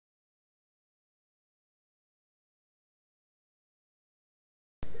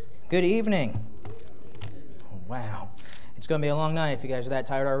Good evening. Wow. It's going to be a long night if you guys are that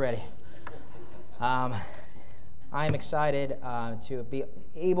tired already. I am excited to be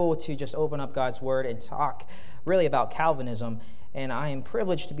able to just open up God's Word and talk really about Calvinism. And I am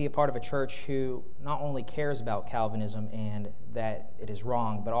privileged to be a part of a church who not only cares about Calvinism and that it is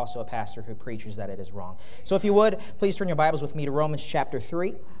wrong, but also a pastor who preaches that it is wrong. So if you would, please turn your Bibles with me to Romans chapter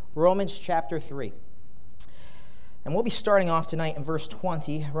 3. Romans chapter 3. And we'll be starting off tonight in verse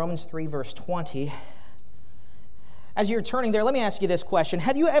 20, Romans 3, verse 20. As you're turning there, let me ask you this question.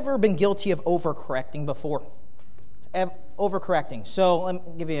 Have you ever been guilty of overcorrecting before? Overcorrecting. So let me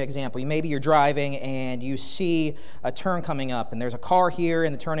give you an example. Maybe you're driving and you see a turn coming up, and there's a car here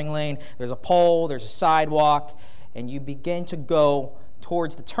in the turning lane, there's a pole, there's a sidewalk, and you begin to go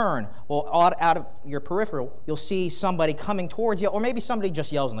towards the turn. Well, out of your peripheral, you'll see somebody coming towards you, or maybe somebody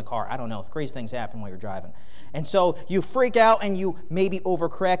just yells in the car. I don't know. Crazy things happen while you're driving. And so you freak out and you maybe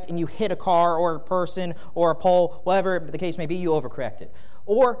overcorrect and you hit a car or a person or a pole, whatever the case may be, you overcorrect it.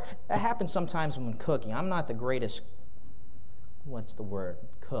 Or that happens sometimes when cooking. I'm not the greatest,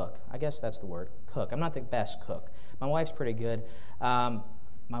 cook. I guess that's the word, cook. I'm not the best cook. My wife's pretty good.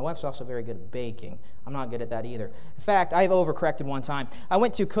 My wife's also very good at baking. I'm not good at that either. In fact, I've overcorrected one time. I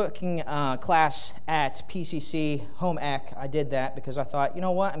went to cooking class at PCC, home ec. I did that because I thought, you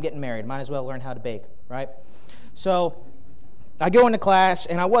know what, I'm getting married. Might as well learn how to bake, right? So I go into class,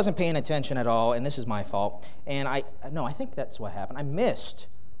 and I wasn't paying attention at all, and this is my fault. And I think that's what happened. I missed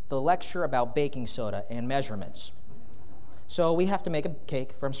the lecture about baking soda and measurements. So we have to make a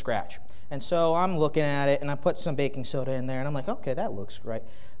cake from scratch. And so I'm looking at it, and I put some baking soda in there, and I'm like, okay, that looks right.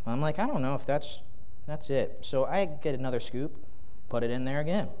 I'm like, I don't know if that's it. So I get another scoop, put it in there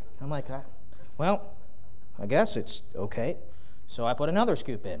again. I'm like, I guess it's okay. So I put another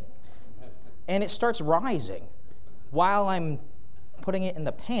scoop in. And it starts rising while I'm putting it in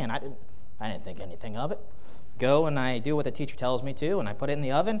the pan. I didn't think anything of it. Go and I do what the teacher tells me to, and I put it in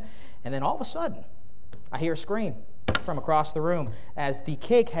the oven, and then all of a sudden, I hear a scream from across the room as the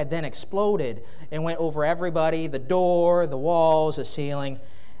cake had then exploded and went over everybody, the door, the walls, the ceiling.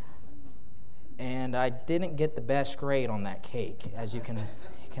 And I didn't get the best grade on that cake, as you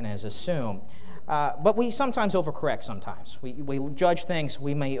can assume. But we sometimes overcorrect sometimes. We judge things,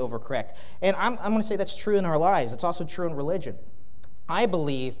 we may overcorrect. And I'm going to say that's true in our lives. It's also true in religion. I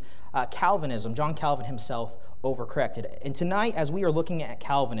believe Calvinism, John Calvin himself, overcorrected. And tonight, as we are looking at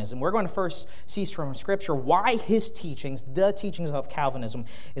Calvinism, we're going to first see from Scripture why his teachings, the teachings of Calvinism,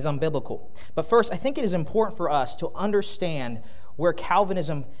 is unbiblical. But first, I think it is important for us to understand where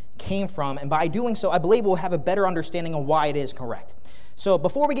Calvinism came from, and by doing so, I believe we'll have a better understanding of why it is correct. So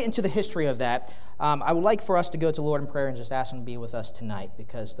before we get into the history of that, I would like for us to go to the Lord in prayer and just ask Him to be with us tonight,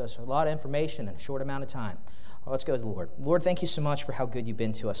 because there's a lot of information in a short amount of time. Well, let's go to the Lord. Lord, thank you so much for how good you've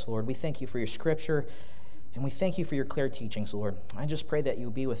been to us, Lord. We thank you for your Scripture, and we thank you for your clear teachings, Lord. I just pray that you'll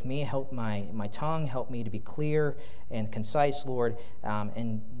be with me, help my tongue, help me to be clear and concise, Lord,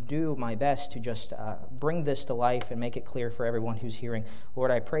 and do my best to just bring this to life and make it clear for everyone who's hearing. Lord,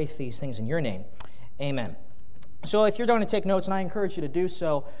 I pray these things in your name. Amen. So if you're going to take notes, and I encourage you to do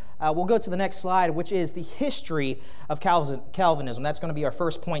so, we'll go to the next slide, which is the history of Calvinism. That's going to be our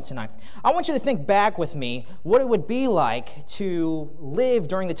first point tonight. I want you to think back with me what it would be like to live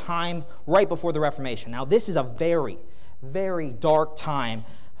during the time right before the Reformation. Now, this is a very, very dark time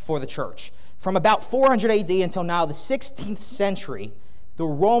for the church. From about 400 AD until now, the 16th century, the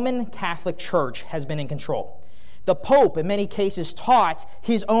Roman Catholic Church has been in control. The Pope, in many cases, taught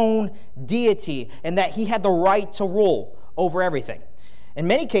his own deity and that he had the right to rule over everything. In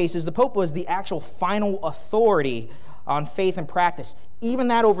many cases, the Pope was the actual final authority on faith and practice, even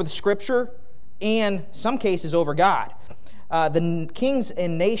that over the Scripture and some cases over God. The kings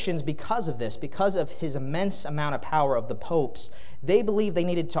and nations, because of this, because of his immense amount of power of the popes, they believed they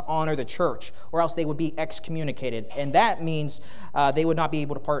needed to honor the church, or else they would be excommunicated. And that means they would not be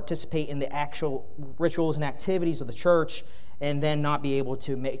able to participate in the actual rituals and activities of the church, and then not be able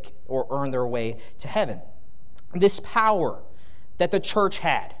to make or earn their way to heaven. This power that the church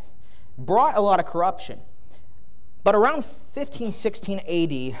had brought a lot of corruption. But around 1516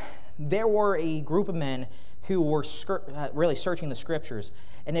 AD, there were a group of men who were really searching the Scriptures,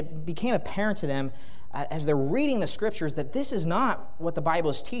 and it became apparent to them as they're reading the Scriptures that this is not what the Bible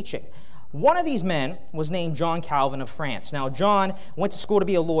is teaching. One of these men was named John Calvin of France. Now, John went to school to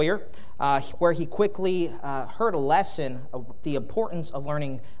be a lawyer, where he quickly heard a lesson of the importance of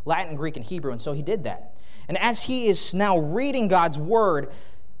learning Latin, Greek, and Hebrew, and so he did that. And as he is now reading God's Word,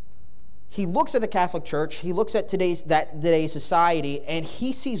 he looks at the Catholic Church, he looks at today's society, and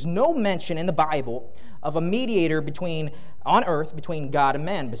he sees no mention in the Bible of a mediator on earth between God and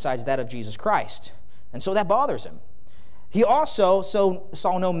man besides that of Jesus Christ. And so that bothers him. He also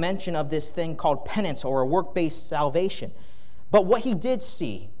saw no mention of this thing called penance or a work-based salvation. But what he did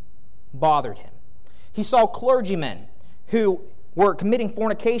see bothered him. He saw clergymen who were committing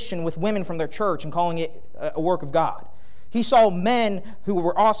fornication with women from their church and calling it a work of God. He saw men who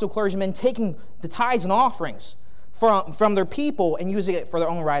were also clergymen taking the tithes and offerings from their people and using it for their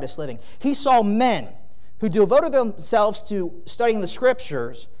own riotous living. He saw men who devoted themselves to studying the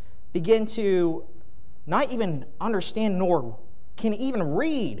Scriptures begin to not even understand nor can even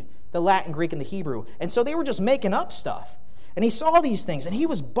read the Latin, Greek, and the Hebrew. And so they were just making up stuff. And he saw these things, and he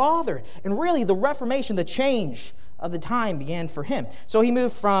was bothered. And really, the Reformation, the change of the time began for him. So he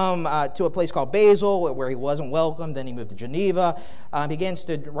moved to a place called Basel, where he wasn't welcome. Then he moved to Geneva. Begins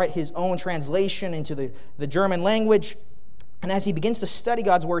to write his own translation into the German language. And as he begins to study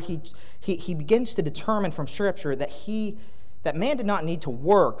God's Word, he begins to determine from Scripture that man did not need to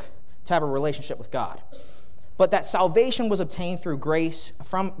work to have a relationship with God, but that salvation was obtained through grace,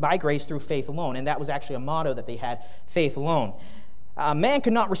 by grace through faith alone. And that was actually a motto that they had, faith alone. Man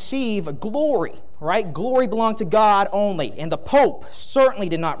could not receive glory, right? Glory belonged to God only. And the Pope certainly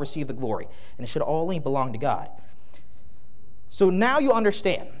did not receive the glory. And it should only belong to God. So now you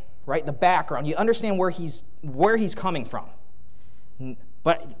understand, right, the background. You understand where he's coming from.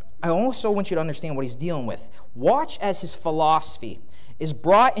 But I also want you to understand what he's dealing with. Watch as his philosophy is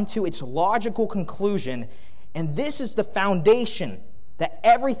brought into its logical conclusion, and this is the foundation that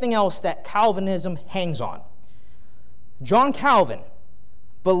everything else that Calvinism hangs on. John Calvin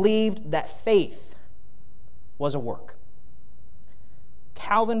believed that faith was a work.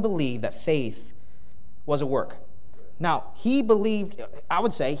 Calvin believed that faith was a work. Now, he believed, I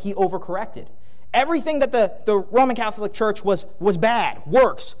would say, he overcorrected. Everything that the Roman Catholic Church was bad,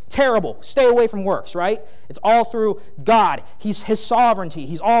 works, terrible, stay away from works, right? It's all through God. He's His sovereignty.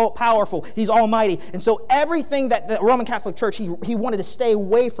 He's all-powerful. He's almighty. And so everything that the Roman Catholic Church, he wanted to stay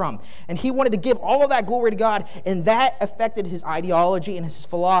away from. And he wanted to give all of that glory to God, and that affected his ideology and his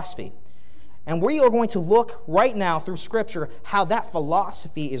philosophy. And we are going to look right now through Scripture how that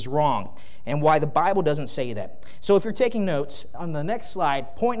philosophy is wrong and why the Bible doesn't say that. So if you're taking notes, on the next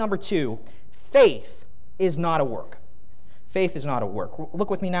slide, point number 2, faith is not a work. Faith is not a work. Look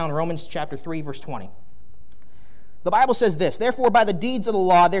with me now in Romans chapter 3, verse 20. The Bible says this, "Therefore by the deeds of the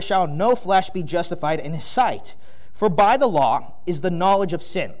law there shall no flesh be justified in his sight. For by the law is the knowledge of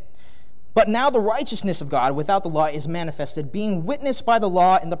sin. But now the righteousness of God without the law is manifested, being witnessed by the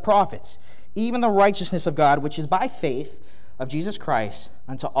law and the prophets, even the righteousness of God, which is by faith of Jesus Christ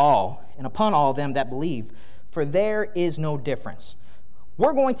unto all and upon all them that believe. For there is no difference."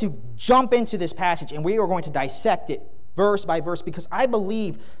 We're going to jump into this passage and we are going to dissect it verse by verse because I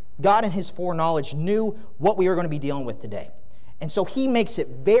believe God in His foreknowledge knew what we were going to be dealing with today. And so He makes it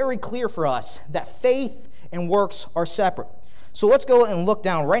very clear for us that faith and works are separate. So let's go and look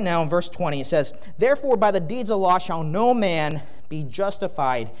down right now in verse 20. It says, "Therefore by the deeds of the law shall no man be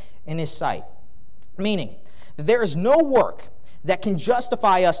justified in his sight." Meaning, that there is no work that can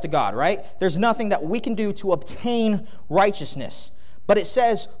justify us to God, right? There's nothing that we can do to obtain righteousness. But it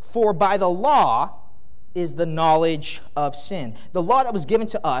says, "For by the law is the knowledge of sin." The law that was given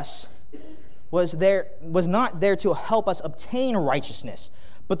to us was not there to help us obtain righteousness.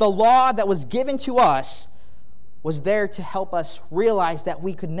 But the law that was given to us was there to help us realize that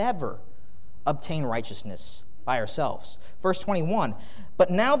we could never obtain righteousness by ourselves. Verse 21, "But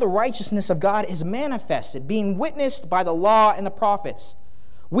now the righteousness of God is manifested, being witnessed by the law and the prophets."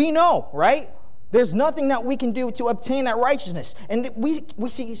 We know, right? There's nothing that we can do to obtain that righteousness. And we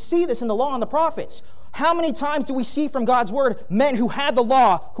see this in the law and the prophets. How many times do we see from God's word men who had the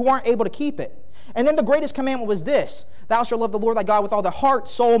law who aren't able to keep it? And then the greatest commandment was this: "Thou shalt love the Lord thy God with all their heart,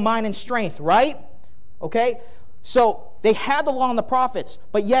 soul, mind, and strength," right? Okay? So they had the law and the prophets,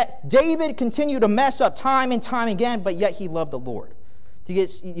 but yet David continued to mess up time and time again, but yet he loved the Lord. Do you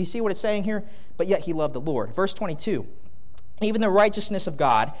see what it's saying here? But yet he loved the Lord. Verse 22. "Even the righteousness of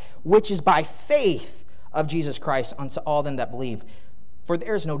God, which is by faith of Jesus Christ unto all them that believe. For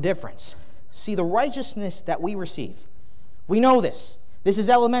there is no difference." See, the righteousness that we receive, we know this. This is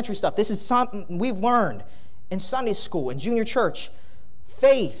elementary stuff. This is something we've learned in Sunday school, in junior church.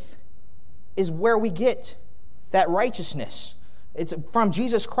 Faith is where we get that righteousness. It's from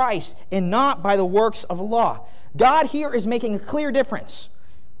Jesus Christ and not by the works of the law. God here is making a clear difference.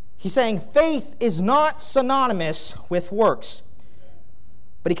 He's saying faith is not synonymous with works.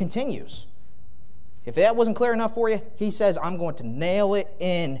 But he continues. If that wasn't clear enough for you, he says, I'm going to nail it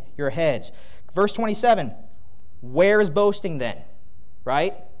in your heads. Verse 27, where is boasting then?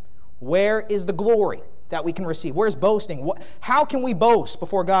 Right? Where is the glory that we can receive? Where is boasting? How can we boast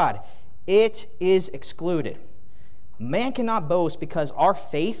before God? It is excluded. Man cannot boast because our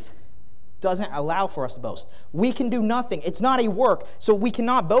faith doesn't allow for us to boast. We can do nothing. It's not a work, so we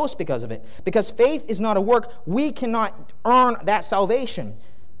cannot boast because of it. Because faith is not a work, we cannot earn that salvation.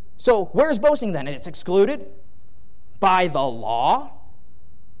 So where's boasting then? It's excluded by the law,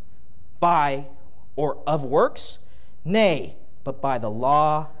 by or of works? Nay, but by the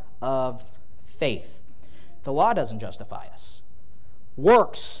law of faith. The law doesn't justify us.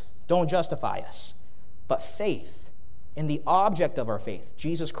 Works don't justify us. But faith in the object of our faith,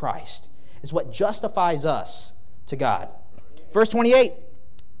 Jesus Christ, is what justifies us to God. Verse 28,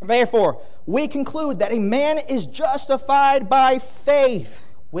 therefore, we conclude that a man is justified by faith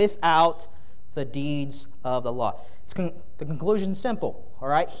without the deeds of the law. The conclusion is simple, all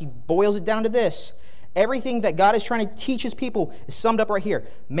right? He boils it down to this. Everything that God is trying to teach his people is summed up right here.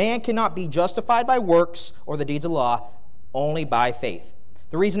 Man cannot be justified by works or the deeds of law, only by faith.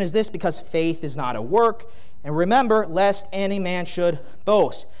 The reason is this, because faith is not a work. And remember, lest any man should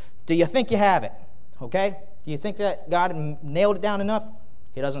boast. Do you think you have it? Okay? Do you think that God nailed it down enough?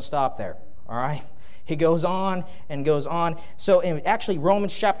 He doesn't stop there, all right? He goes on and goes on. So in actually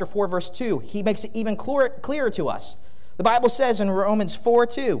Romans chapter 4, verse 2, he makes it even clearer to us. The Bible says in Romans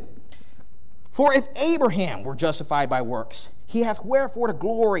 4:2, for if Abraham were justified by works, he hath wherefore to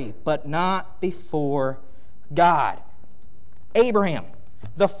glory, but not before God. Abraham,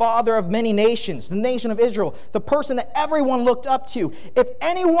 the father of many nations, the nation of Israel, the person that everyone looked up to. If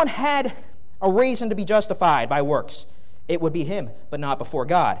anyone had a reason to be justified by works, it would be him, but not before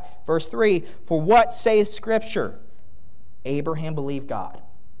God. Verse 3, for what saith Scripture? Abraham believed God,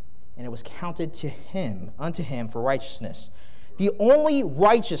 and it was counted unto him for righteousness. The only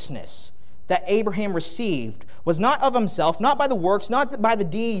righteousness that Abraham received was not of himself, not by the works, not by the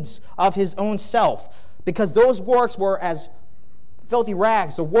deeds of his own self, because those works were as filthy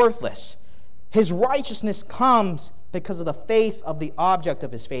rags, they're worthless. His righteousness comes because of the faith of the object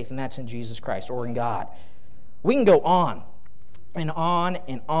of his faith, and that's in Jesus Christ or in God. We can go on and on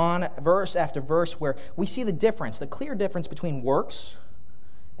and on, verse after verse, where we see the difference, the clear difference between works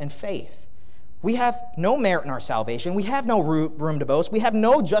and faith. We have no merit in our salvation. We have no room to boast. We have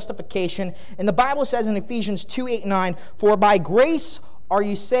no justification. And the Bible says in Ephesians 2:8-9, for by grace are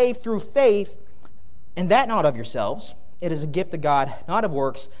you saved through faith, and that not of yourselves. It is a gift of God, not of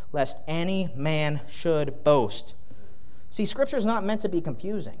works, lest any man should boast. See, Scripture is not meant to be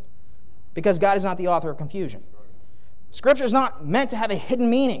confusing, because God is not the author of confusion. Scripture is not meant to have a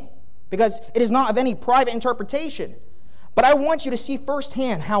hidden meaning, because it is not of any private interpretation. But I want you to see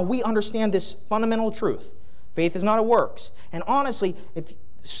firsthand how we understand this fundamental truth. Faith is not of works. And honestly, if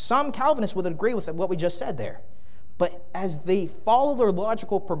some Calvinists would agree with what we just said there. But as they follow their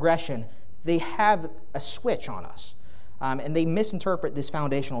logical progression, they have a switch on us. And they misinterpret this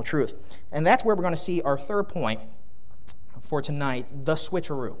foundational truth. And that's where we're going to see our third point for tonight, the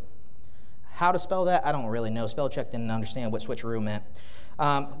switcheroo. How to spell that? I don't really know. Spell check didn't understand what switcheroo meant.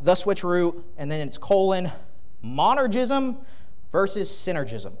 The switcheroo, and then it's colon, monergism versus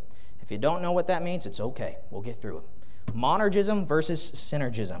synergism. If you don't know what that means, it's okay. We'll get through it. Monergism versus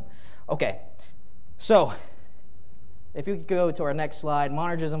synergism. Okay, so if you could go to our next slide,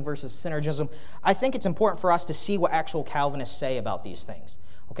 monergism versus synergism. I think it's important for us to see what actual Calvinists say about these things.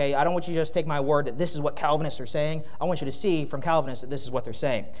 Okay, I don't want you to just take my word that this is what Calvinists are saying. I want you to see from Calvinists that this is what they're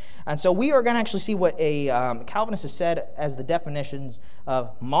saying. And so we are going to actually see what a Calvinist has said as the definitions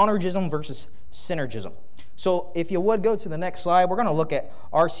of monergism versus synergism. So if you would go to the next slide, we're going to look at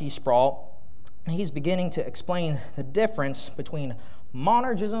R.C. Sproul. And he's beginning to explain the difference between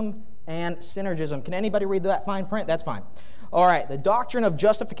monergism and synergism. Can anybody read that fine print? That's fine. All right, the doctrine of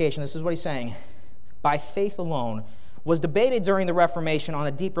justification, this is what he's saying, by faith alone, was debated during the Reformation on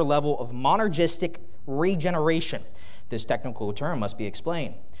a deeper level of monergistic regeneration. This technical term must be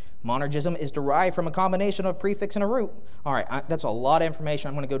explained. Monergism is derived from a combination of a prefix and a root. All right, that's a lot of information.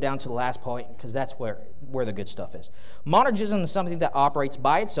 I'm going to go down to the last point because that's where the good stuff is. Monergism is something that operates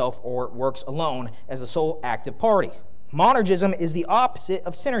by itself or works alone as the sole active party. Monergism is the opposite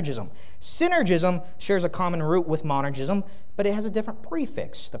of synergism. Synergism shares a common root with monergism, but it has a different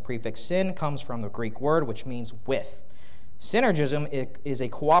prefix. The prefix syn comes from the Greek word, which means with. Synergism is a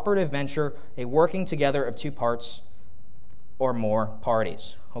cooperative venture, a working together of two parts or more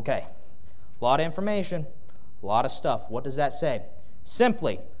parties. Okay, a lot of information, a lot of stuff. What does that say?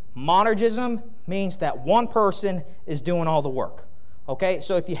 Simply, monergism means that one person is doing all the work. Okay,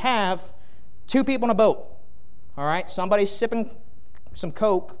 so if you have Two people in a boat. All right? Somebody's sipping some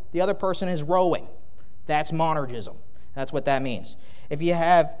Coke. The other person is rowing. That's monergism. That's what that means. If you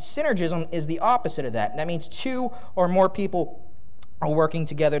have synergism, is the opposite of that. That means two or more people are working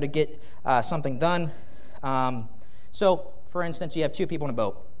together to get something done. So, for instance, you have two people in a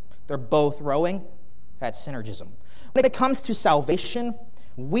boat. They're both rowing. That's synergism. When it comes to salvation,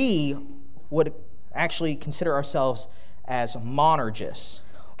 we would actually consider ourselves as monergists.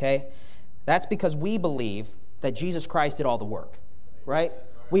 Okay? That's because we believe that Jesus Christ did all the work. Right?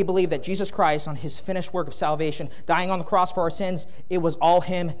 We believe that Jesus Christ, on his finished work of salvation, dying on the cross for our sins, it was all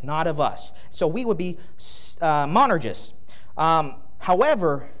him, not of us. So we would be monergists.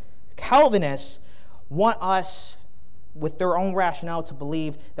 However, Calvinists want us, with their own rationale, to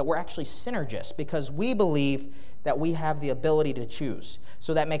believe that we're actually synergists because we believe that we have the ability to choose.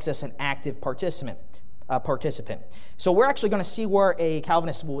 So that makes us an active participant. So we're actually going to see where a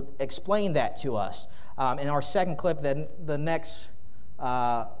Calvinist will explain that to us. In our second clip, then the next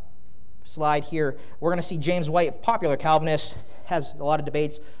slide here, we're going to see James White, popular Calvinist, has a lot of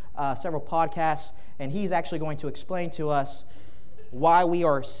debates, several podcasts, and he's actually going to explain to us why we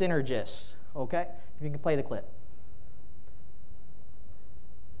are synergists. Okay? If you can play the clip.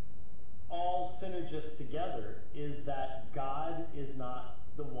 All synergists together is that God is not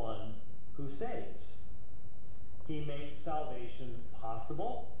the one who saves. He makes salvation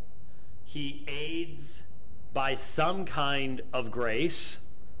possible. He aids by some kind of grace,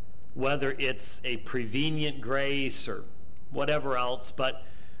 whether it's a prevenient grace or whatever else, but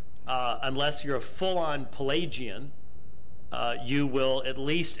unless you're a full-on Pelagian, you will at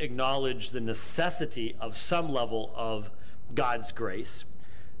least acknowledge the necessity of some level of God's grace.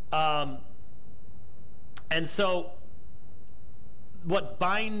 And so what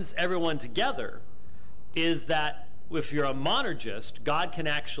binds everyone together is that if you're a monergist, God can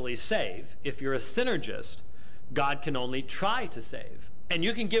actually save. If you're a synergist, God can only try to save. And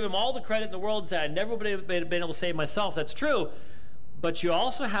you can give him all the credit in the world and say, I've never been able to save myself. That's true. But you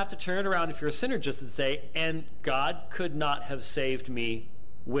also have to turn it around if you're a synergist and say, and God could not have saved me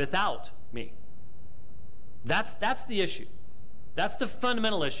without me. That's the issue. That's the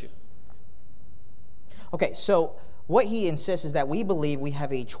fundamental issue. Okay, so what he insists is that we believe we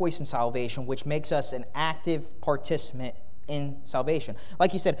have a choice in salvation, which makes us an active participant in salvation.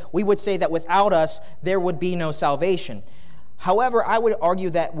 Like he said, we would say that without us, there would be no salvation. However, I would argue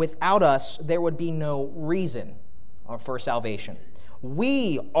that without us, there would be no reason for salvation.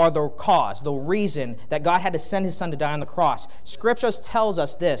 We are the cause, the reason that God had to send his son to die on the cross. Scripture tells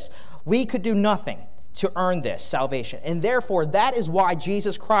us this. We could do nothing to earn this salvation. And therefore, that is why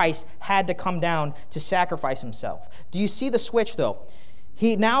Jesus Christ had to come down to sacrifice himself. Do you see the switch, though?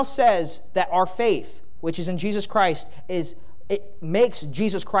 He now says that our faith, which is in Jesus Christ, it makes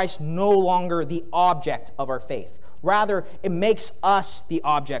Jesus Christ no longer the object of our faith. Rather, it makes us the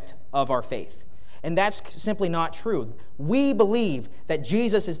object of our faith. And that's simply not true. We believe that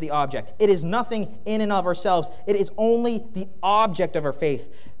Jesus is the object. It is nothing in and of ourselves. It is only the object of our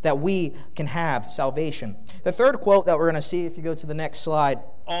faith that we can have salvation. The third quote that we're going to see, if you go to the next slide.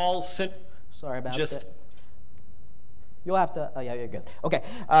 Sorry about that. You'll have to, yeah, you're good. Okay,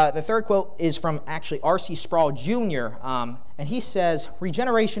 the third quote is from actually R.C. Sproul Jr., and he says,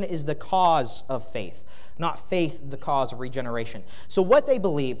 regeneration is the cause of faith, not faith the cause of regeneration. So what they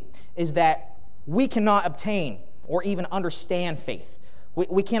believe is that we cannot obtain or even understand faith.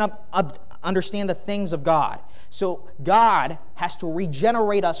 We cannot understand the things of God. So God has to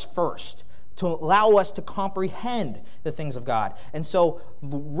regenerate us first to allow us to comprehend the things of God. And so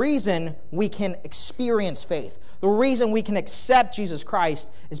the reason we can experience faith, the reason we can accept Jesus Christ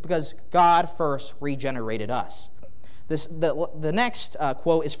is because God first regenerated us. The next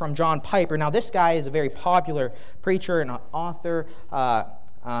quote is from John Piper. Now, this guy is a very popular preacher and an author.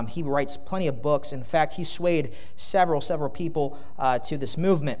 He writes plenty of books. In fact, he swayed several people to this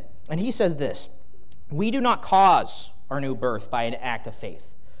movement. And he says this: we do not cause our new birth by an act of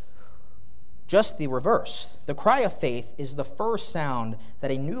faith. Just the reverse. The cry of faith is the first sound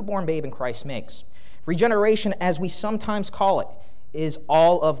that a newborn babe in Christ makes. Regeneration, as we sometimes call it, is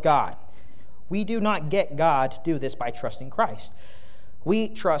all of God. We do not get God to do this by trusting Christ. We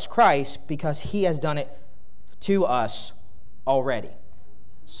trust Christ because he has done it to us already.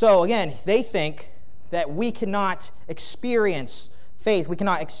 So again, they think that we cannot experience faith, we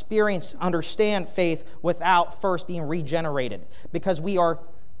cannot understand faith without first being regenerated, because we are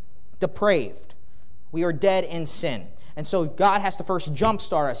depraved. We are dead in sin. And so God has to first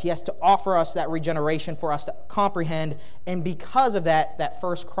jumpstart us. He has to offer us that regeneration for us to comprehend. And because of that, that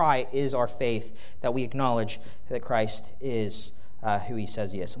first cry is our faith, that we acknowledge that Christ is who he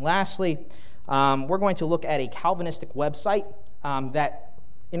says he is. And lastly, We're going to look at a Calvinistic website that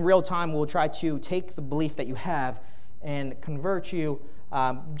in real time will try to take the belief that you have and convert you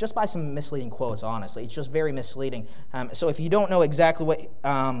just by some misleading quotes, honestly. It's just very misleading. So if you don't know exactly what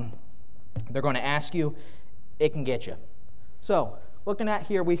they're going to ask you, it can get you. So looking at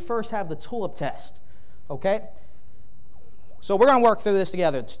here, we first have the TULIP test, okay? So we're going to work through this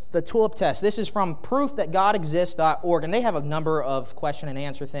together. It's the TULIP test. This is from proofthатgodexists.org, and they have a number of question and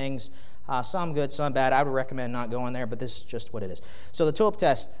answer things, some good, some bad. I would recommend not going there, but this is just what it is. So the TULIP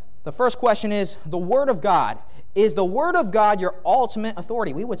test, the first question is, the Word of God. Is the Word of God your ultimate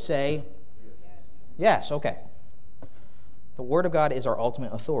authority? We would say yes, okay. The Word of God is our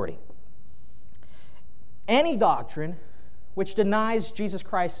ultimate authority. Any doctrine which denies Jesus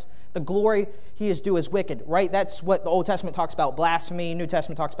Christ, the glory he is due, is wicked, right? That's what the Old Testament talks about, blasphemy. New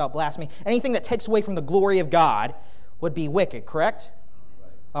Testament talks about blasphemy. Anything that takes away from the glory of God would be wicked, correct?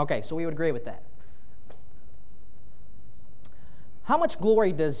 Okay, so we would agree with that. How much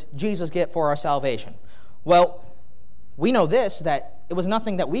glory does Jesus get for our salvation? Well, we know this, that it was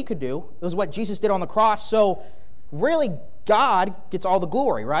nothing that we could do. It was what Jesus did on the cross. So really, God gets all the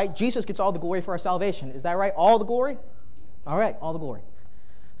glory, right? Jesus gets all the glory for our salvation. Is that right? All the glory? All right, all the glory.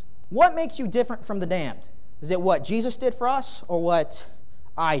 What makes you different from the damned? Is it what Jesus did for us or what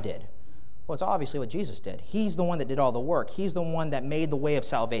I did? Well, it's obviously what Jesus did. He's the one that did all the work. He's the one that made the way of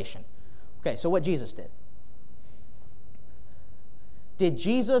salvation. Okay, so what Jesus did. Did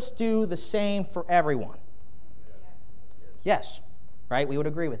Jesus do the same for everyone? Yes, right? We would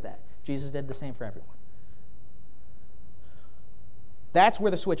agree with that. Jesus did the same for everyone. That's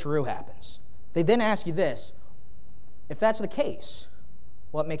where the switcheroo happens. They then ask you this, if that's the case,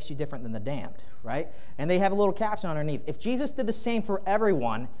 what makes you different than the damned, right? And they have a little caption underneath. If Jesus did the same for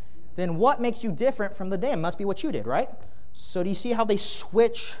everyone, then what makes you different from the damned? Must be what you did, right? So do you see how they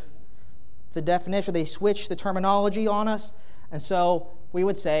switch the definition? They switch the terminology on us? And so we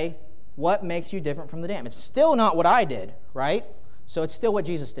would say, what makes you different from the damned? It's still not what I did, right? So it's still what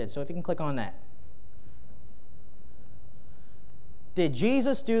Jesus did. So if you can click on that. Did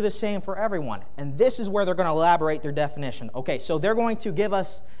Jesus do the same for everyone? And this is where they're going to elaborate their definition. Okay, so they're going to give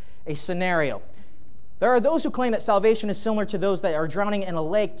us a scenario. There are those who claim that salvation is similar to those that are drowning in a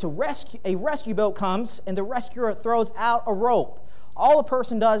lake. A rescue boat comes, and the rescuer throws out a rope. All a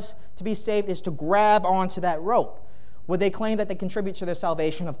person does to be saved is to grab onto that rope. Would they claim that they contribute to their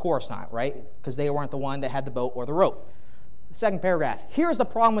salvation? Of course not, right? Because they weren't the one that had the boat or the rope. The second paragraph. Here's the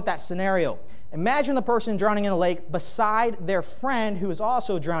problem with that scenario. Imagine the person drowning in a lake beside their friend who is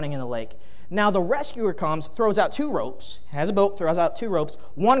also drowning in the lake. Now the rescuer comes, throws out two ropes, has a boat, throws out two ropes.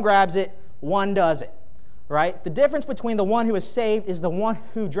 One grabs it, one doesn't, right? The difference between the one who is saved is the one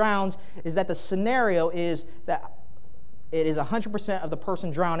who drowns is that the scenario is that it is 100% of the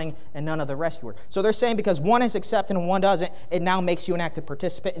person drowning and none of the rescuer. So they're saying because one is accepted and one doesn't, it now makes you an active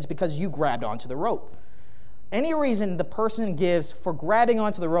participant. It's because you grabbed onto the rope. Any reason the person gives for grabbing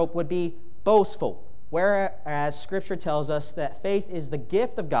onto the rope would be boastful, whereas Scripture tells us that faith is the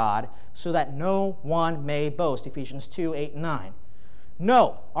gift of God so that no one may boast, Ephesians 2, 8, and 9.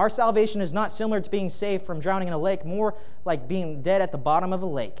 No, our salvation is not similar to being saved from drowning in a lake, more like being dead at the bottom of a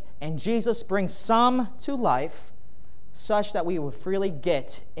lake. And Jesus brings some to life such that we will freely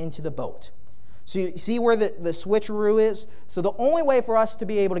get into the boat. So you see where the switcheroo is? So the only way for us to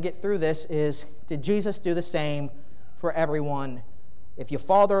be able to get through this is, did Jesus do the same for everyone? If you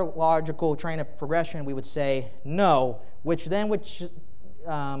follow their logical train of progression, we would say no, which then would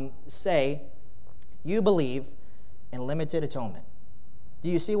say you believe in limited atonement. Do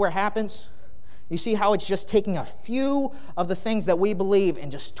you see where it happens? You see how it's just taking a few of the things that we believe and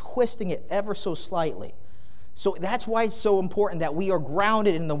just twisting it ever so slightly. So that's why it's so important that we are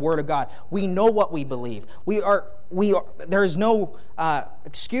grounded in the Word of God. We know what we believe. There is no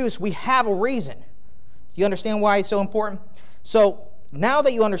excuse. We have a reason. Do you understand why it's so important? So now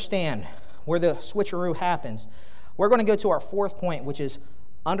that you understand where the switcheroo happens, we're going to go to our fourth point, which is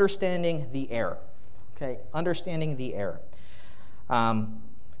understanding the error. Okay, understanding the error.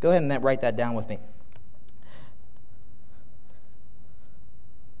 Go ahead and write that down with me.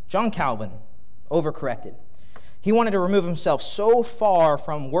 John Calvin overcorrected. He wanted to remove himself so far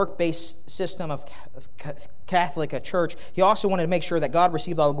from work-based system of Catholic church. He also wanted to make sure that God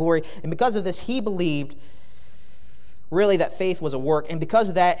received all the glory. And because of this, he believed really that faith was a work. And because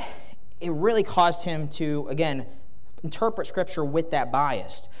of that, it really caused him to, again, interpret Scripture with that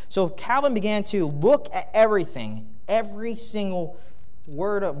bias. So Calvin began to look at everything, every single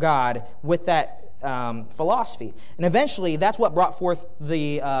word of God with that philosophy. And eventually, that's what brought forth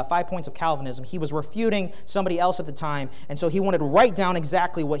the 5 points of Calvinism. He was refuting somebody else at the time, and so he wanted to write down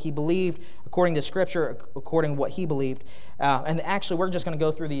exactly what he believed, according to Scripture, according to what he believed. And actually, we're just going to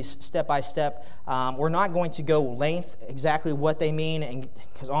go through these step by step. We're not going to go length exactly what they mean, and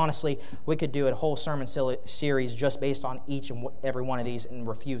because honestly, we could do a whole sermon series just based on each and every one of these and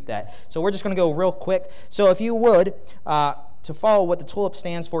refute that. So we're just going to go real quick. So if you would, to follow what the TULIPS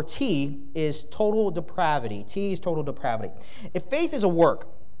stands for, T is total depravity. T is total depravity. If faith is a work,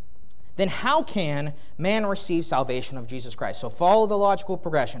 then how can man receive salvation of Jesus Christ? So follow the logical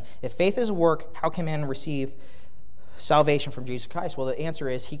progression. If faith is a work, how can man receive salvation from Jesus Christ? Well, the answer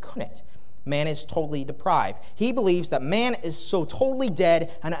is he couldn't. Man is totally deprived. He believes that man is so totally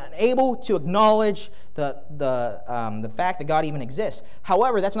dead and unable to acknowledge the fact that God even exists.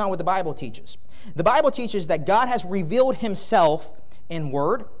 However, that's not what the Bible teaches. The Bible teaches that God has revealed himself in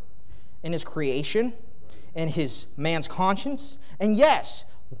word, in his creation, in his man's conscience. And yes,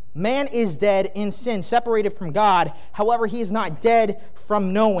 man is dead in sin, separated from God. However, he is not dead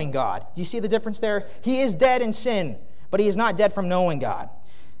from knowing God. Do you see the difference there? He is dead in sin, but he is not dead from knowing God.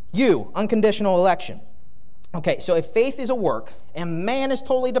 Unconditional election. Okay, so if faith is a work and man is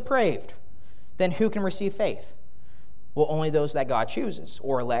totally depraved, then who can receive faith? Well, only those that God chooses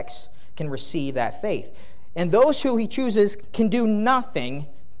or elects can receive that faith. And those who he chooses can do nothing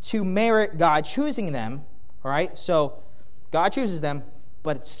to merit God choosing them. All right, so God chooses them,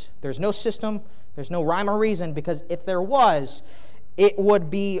 but there's no system, there's no rhyme or reason, because if there was, it would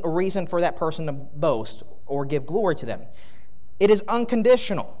be a reason for that person to boast or give glory to them. It is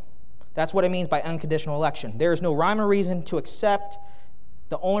unconditional. That's what it means by unconditional election. There is no rhyme or reason to accept.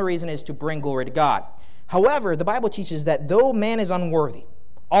 The only reason is to bring glory to God. However, the Bible teaches that though man is unworthy,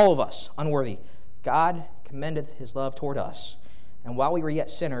 all of us unworthy, God commendeth his love toward us. And while we were yet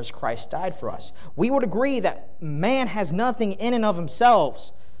sinners, Christ died for us. We would agree that man has nothing in and of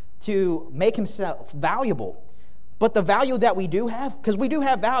himself to make himself valuable. But the value that we do have, because we do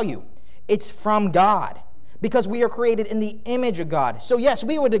have value, it's from God. Because we are created in the image of God. So yes,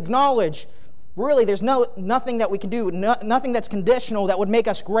 we would acknowledge, really, there's nothing that we can do, nothing that's conditional that would make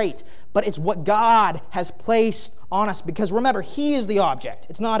us great. But it's what God has placed on us. Because remember, he is the object.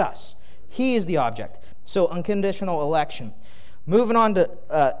 It's not us. He is the object. So unconditional election. Moving on to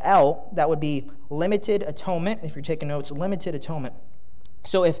L, that would be limited atonement. If you're taking notes, limited atonement.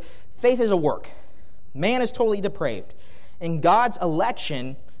 So if faith is a work, man is totally depraved, and God's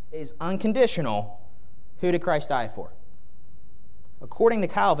election is unconditional, who did Christ die for? According to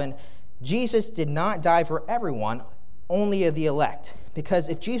Calvin, Jesus did not die for everyone, only of the elect. Because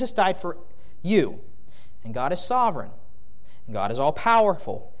if Jesus died for you, and God is sovereign, and God is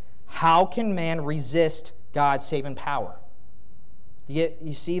all-powerful, how can man resist God's saving power?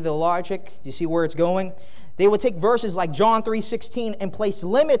 You see the logic? Do you see where it's going? They would take verses like John 3:16 and place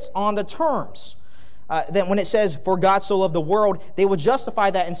limits on the terms. Then when it says, for God so loved the world, they would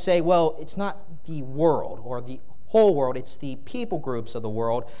justify that and say, well, it's not the world or the whole world, it's the people groups of the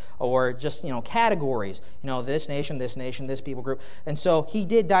world, or just, categories. This nation, this people group. And so he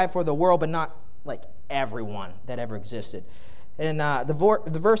did die for the world, but not like everyone that ever existed. And the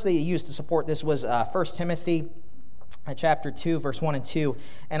verse that he used to support this was 1 Timothy chapter 2, verse 1 and 2.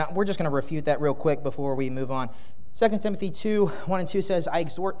 And we're just going to refute that real quick before we move on. 2 Timothy 2, 1 and 2 says, I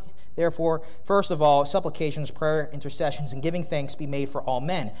exhort, therefore, first of all, supplications, prayer, intercessions, and giving thanks be made for all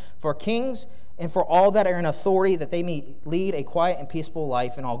men, for kings, and for all that are in authority, that they may lead a quiet and peaceful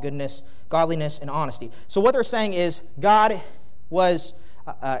life in all goodness, godliness, and honesty. So what they're saying is God was,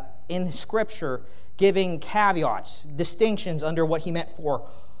 in Scripture, giving caveats, distinctions under what he meant for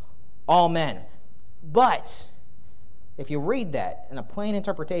all men. But if you read that in a plain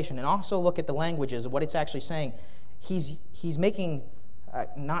interpretation and also look at the languages of what it's actually saying, he's making,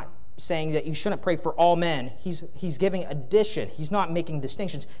 not saying that you shouldn't pray for all men. He's giving addition. He's not making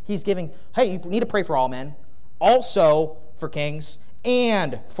distinctions. He's giving, hey, you need to pray for all men, also for kings,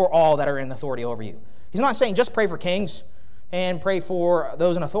 and for all that are in authority over you. He's not saying just pray for kings and pray for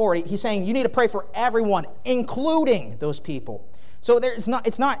those in authority. He's saying you need to pray for everyone, including those people. So it's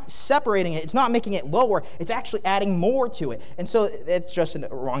not separating it. It's not making it lower. It's actually adding more to it. And so it's just a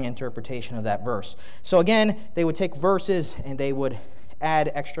wrong interpretation of that verse. So again, they would take verses and they would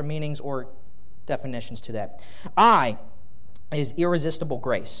add extra meanings or definitions to that. I is irresistible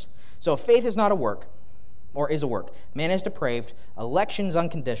grace. So if faith is not a work, or is a work, man is depraved, election is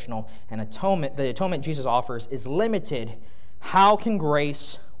unconditional, and the atonement Jesus offers is limited, how can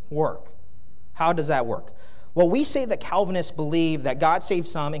grace work? How does that work? Well, we say that Calvinists believe that God saved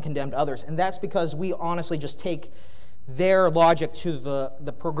some and condemned others, and that's because we honestly just take their logic to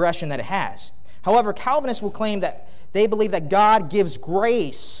the progression that it has. However, Calvinists will claim that they believe that God gives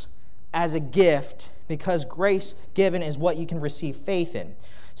grace as a gift because grace given is what you can receive faith in.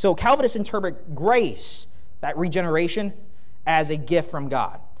 So Calvinists interpret grace, that regeneration, as a gift from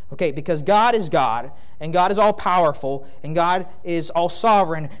God. Okay, because God is God, and God is all-powerful, and God is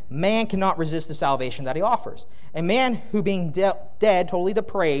all-sovereign, man cannot resist the salvation that he offers. A man who being dead, totally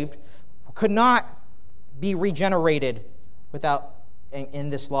depraved, could not be regenerated without, in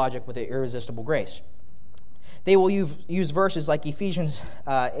this logic, with the irresistible grace. They will use verses like Ephesians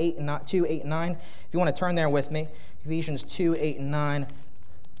 2, 8, and 9. If you want to turn there with me, Ephesians 2, 8, and 9.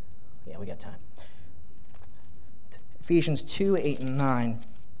 Yeah, we got time. Ephesians 2, 8, and 9.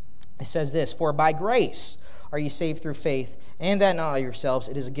 It says this, "For by grace are ye saved through faith, and that not of yourselves,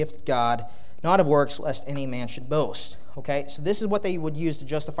 it is a gift of God, not of works, lest any man should boast." Okay, so this is what they would use to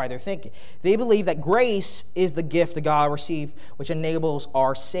justify their thinking. They believe that grace is the gift that God received, which enables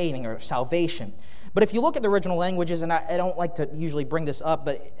our saving or salvation. But if you look at the original languages, and I don't like to usually bring this up,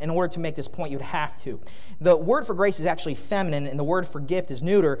 but in order to make this point, you'd have to. The word for grace is actually feminine, and the word for gift is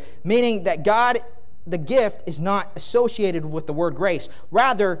neuter, meaning that God, the gift, is not associated with the word grace.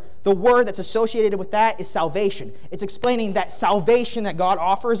 Rather, the word that's associated with that is salvation. It's explaining that salvation that God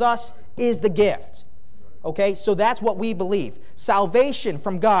offers us is the gift. Okay, so that's what we believe. Salvation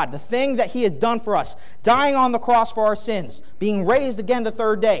from God, the thing that he has done for us, dying on the cross for our sins, being raised again the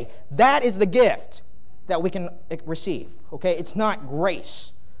third day, that is the gift that we can receive. Okay, it's not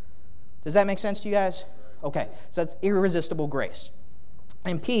grace. Does that make sense to you guys? Okay, so that's irresistible grace.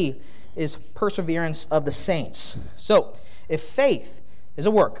 And P is perseverance of the saints. So, if faith is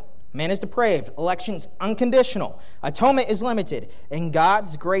a work, man is depraved, election is unconditional, atonement is limited, and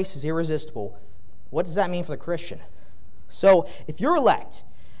God's grace is irresistible, what does that mean for the Christian? So, if you're elect,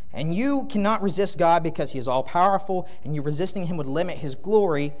 and you cannot resist God because he is all-powerful, and you resisting him would limit his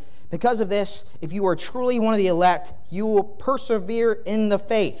glory, because of this, if you are truly one of the elect, you will persevere in the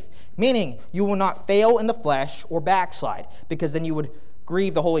faith, meaning you will not fail in the flesh or backslide, because then you would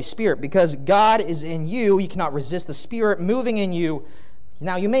grieve the Holy Spirit. Because God is in you, you cannot resist the Spirit moving in you.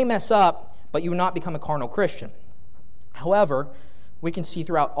 Now, you may mess up, but you will not become a carnal Christian. However, we can see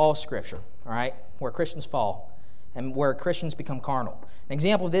throughout all Scripture, all right, where Christians fall and where Christians become carnal. An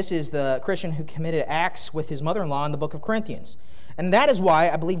example of this is the Christian who committed acts with his mother-in-law in the book of Corinthians. And that is why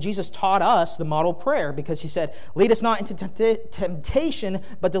I believe Jesus taught us the model prayer, because he said, lead us not into temptation,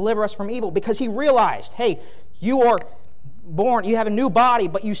 but deliver us from evil. Because he realized, hey, you are born, you have a new body,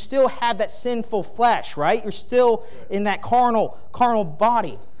 but you still have that sinful flesh, right? You're still in that carnal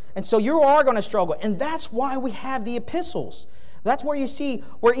body. And so you are going to struggle. And that's why we have the epistles. That's where you see,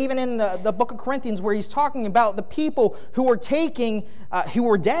 where even in the book of Corinthians, where he's talking about the people who were who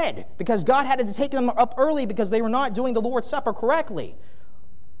were dead, because God had to take them up early because they were not doing the Lord's Supper correctly.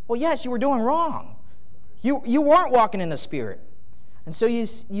 Well, yes, you were doing wrong. You weren't walking in the Spirit. And so you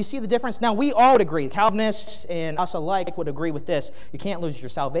see the difference. Now, we all would agree, Calvinists and us alike would agree with this. You can't lose your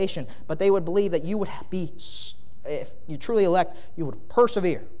salvation, but they would believe that you would be, if you truly elect, you would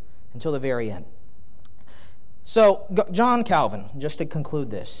persevere until the very end. So, John Calvin, just to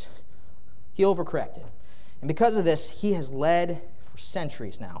conclude this, he overcorrected. And because of this, he has led, for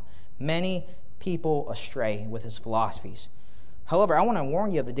centuries now, many people astray with his philosophies. However, I want to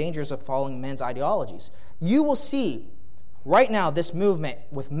warn you of the dangers of following men's ideologies. You will see right now this movement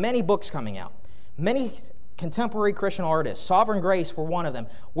with many books coming out, many contemporary Christian artists, Sovereign Grace for one of them,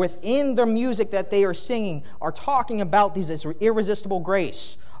 within the music that they are singing are talking about this irresistible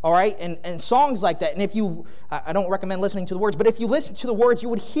grace. All right, and songs like that. And if you, I don't recommend listening to the words, but if you listen to the words, you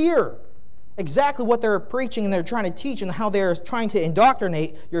would hear exactly what they're preaching and they're trying to teach and how they're trying to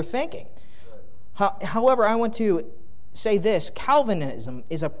indoctrinate your thinking. However, I want to say this. Calvinism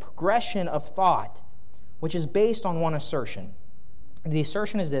is a progression of thought which is based on one assertion. And the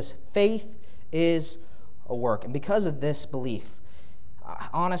assertion is this: faith is a work. And because of this belief,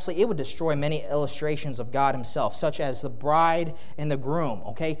 honestly, it would destroy many illustrations of God himself, such as the bride and the groom,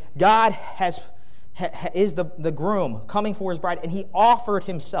 okay? God is the groom coming for his bride, and he offered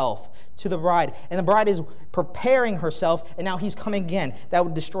himself to the bride. And the bride is preparing herself, and now he's coming again. That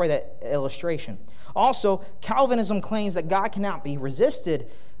would destroy that illustration. Also, Calvinism claims that God cannot be resisted,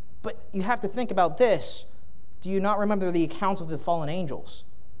 but you have to think about this. Do you not remember the accounts of the fallen angels,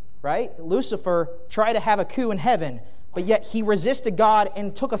 right? Lucifer tried to have a coup in heaven, but yet he resisted God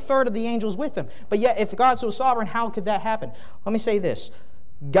and took a third of the angels with him. But yet, if God's so sovereign, how could that happen? Let me say this.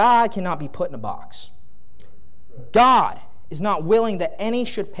 God cannot be put in a box. God is not willing that any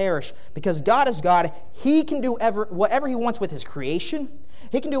should perish, because God is God. He can do whatever he wants with his creation.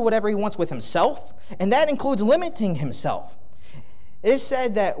 He can do whatever he wants with himself, and that includes limiting himself. It is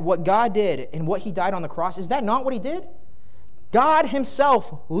said that what God did and what he died on the cross, is that not what he did? God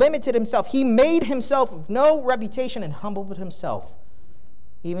himself limited himself. He made himself of no reputation and humbled himself,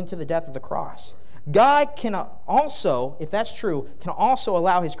 even to the death of the cross. God can also, if that's true, can also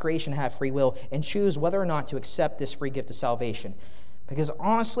allow his creation to have free will and choose whether or not to accept this free gift of salvation. Because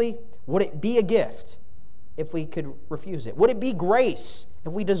honestly, would it be a gift if we could refuse it? Would it be grace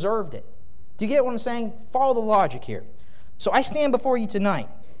if we deserved it? Do you get what I'm saying? Follow the logic here. So I stand before you tonight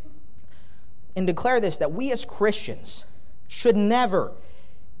and declare this, that we as Christians should never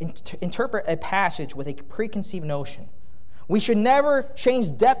interpret a passage with a preconceived notion. We should never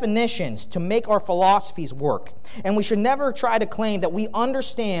change definitions to make our philosophies work. And we should never try to claim that we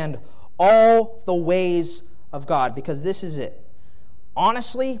understand all the ways of God, because this is it.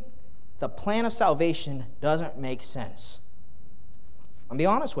 Honestly, the plan of salvation doesn't make sense. I'll be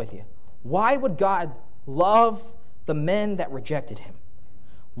honest with you. Why would God love the men that rejected him?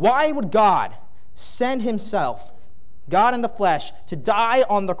 Why would God send himself, God in the flesh, to die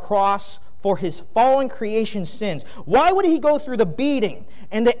on the cross for his fallen creation sins? Why would he go through the beating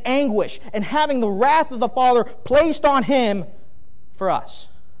and the anguish and having the wrath of the Father placed on him for us?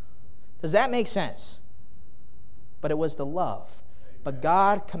 Does that make sense? But it was the love. But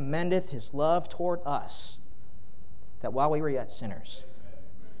God commendeth his love toward us, that while we were yet sinners,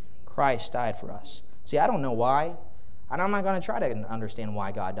 Christ died for us. See, I don't know why, and I'm not going to try to understand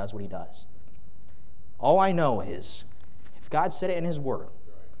why God does what he does. All I know is, if God said it in his word,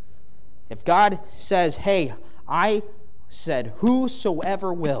 if God says, hey, I said,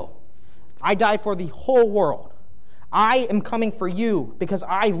 whosoever will, I died for the whole world. I am coming for you because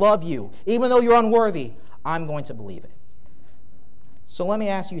I love you. Even though you're unworthy, I'm going to believe it. So let me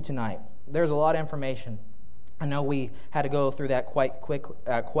ask you tonight. There's a lot of information. I know we had to go through that quite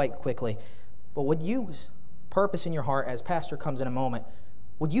quickly. But would you purpose in your heart, as Pastor comes in a moment,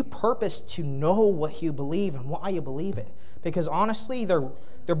 would you purpose to know what you believe and why you believe it? Because honestly,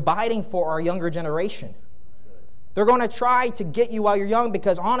 they're biting for our younger generation. They're going to try to get you while you're young,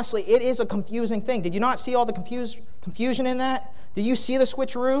 because honestly, it is a confusing thing. Did you not see all the confusion in that? Do you see the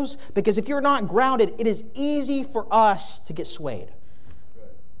switcheroos? Because if you're not grounded, it is easy for us to get swayed.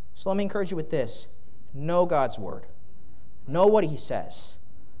 So let me encourage you with this. Know God's word. Know what he says.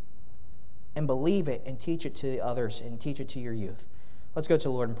 And believe it and teach it to others and teach it to your youth. Let's go to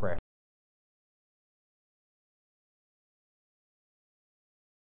the Lord in prayer.